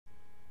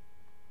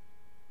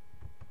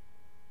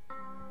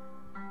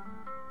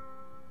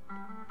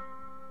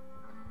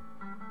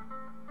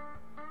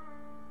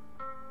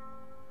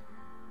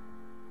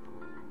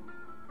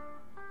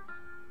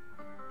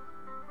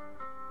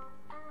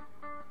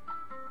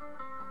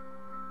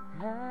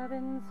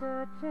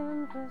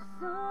searching for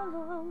so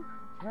long,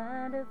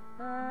 trying to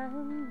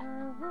find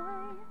my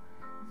way.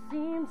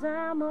 Seems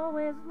I'm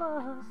always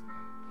lost,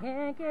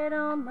 can't get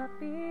on my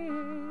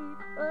feet,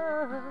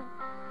 but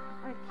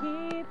I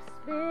keep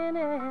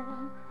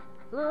spinning,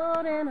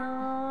 floating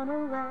on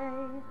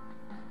away.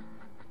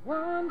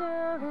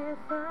 Wonder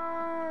if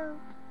I'll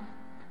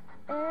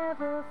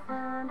ever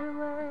find a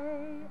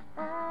way.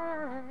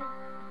 I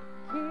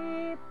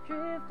keep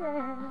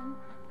drifting,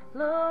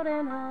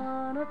 floating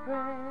on a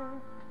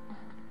prayer.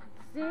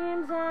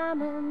 Seems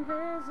I'm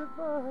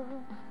invisible,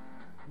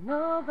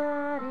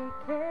 nobody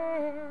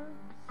cares.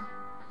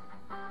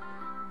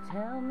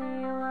 Tell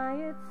me why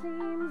it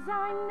seems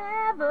I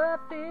never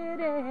fit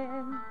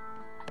in.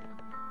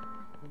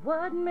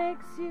 What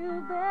makes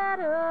you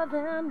better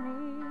than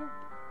me?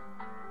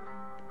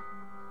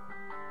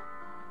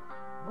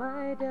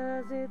 Why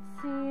does it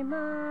seem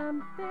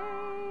I'm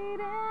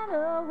fading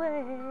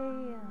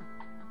away?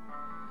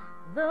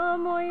 The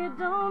more you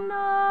don't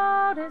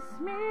notice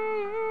me,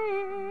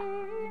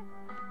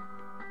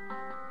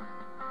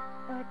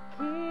 I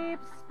keep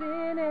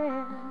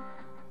spinning,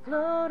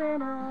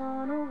 floating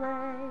on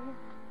away.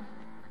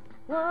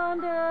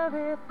 Wonder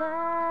if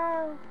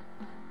I'll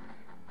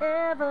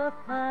ever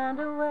find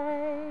a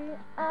way.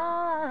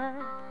 I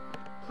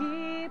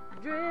keep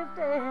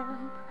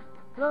drifting,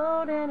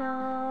 floating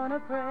on a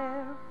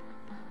prayer.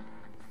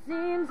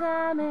 Seems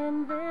I'm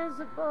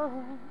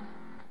invisible,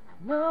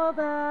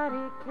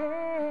 nobody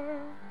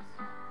cares.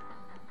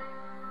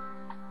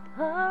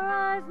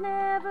 Our eyes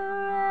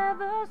never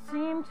ever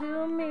seem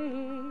to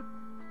meet.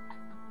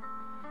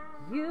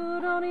 You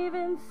don't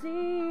even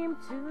seem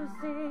to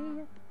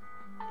see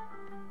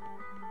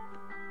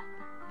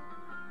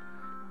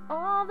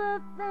all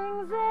the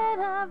things that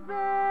I've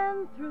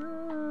been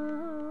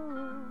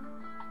through.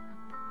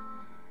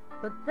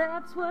 But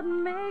that's what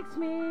makes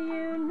me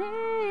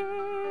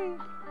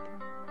unique.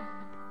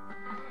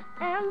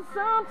 And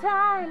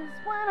sometimes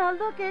when I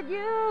look at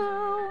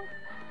you,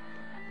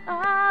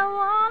 I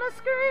wanna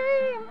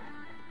scream.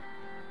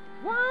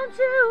 Won't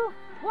you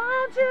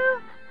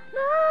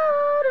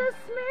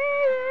notice me?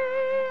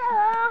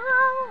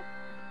 Oh,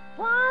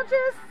 won't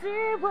you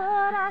see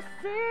what I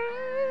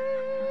see?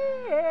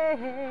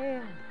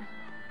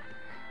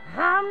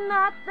 I'm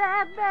not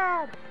that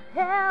bad,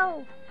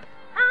 hell,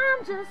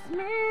 I'm just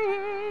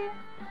me.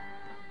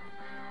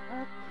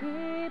 I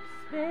keep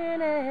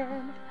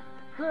spinning,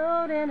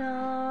 floating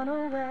on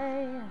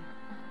away.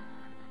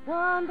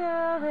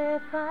 Wonder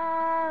if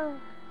I'll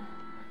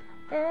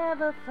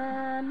ever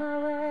find my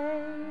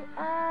way.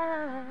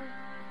 I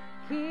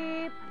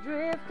keep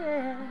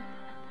drifting,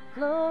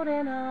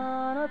 floating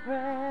on a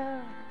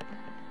prayer.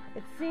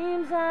 It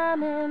seems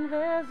I'm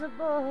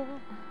invisible,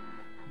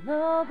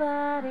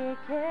 nobody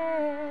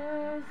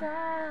cares.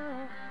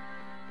 I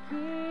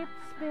keep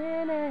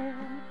spinning,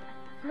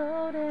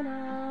 floating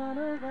on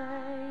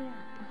away.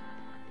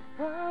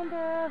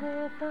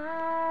 Wonder if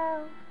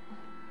I'll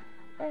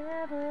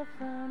ever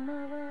find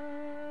my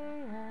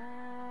way. I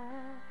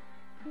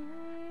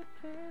keep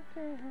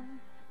drifting,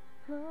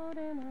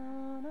 floating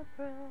on a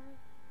prayer.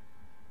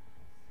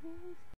 Seems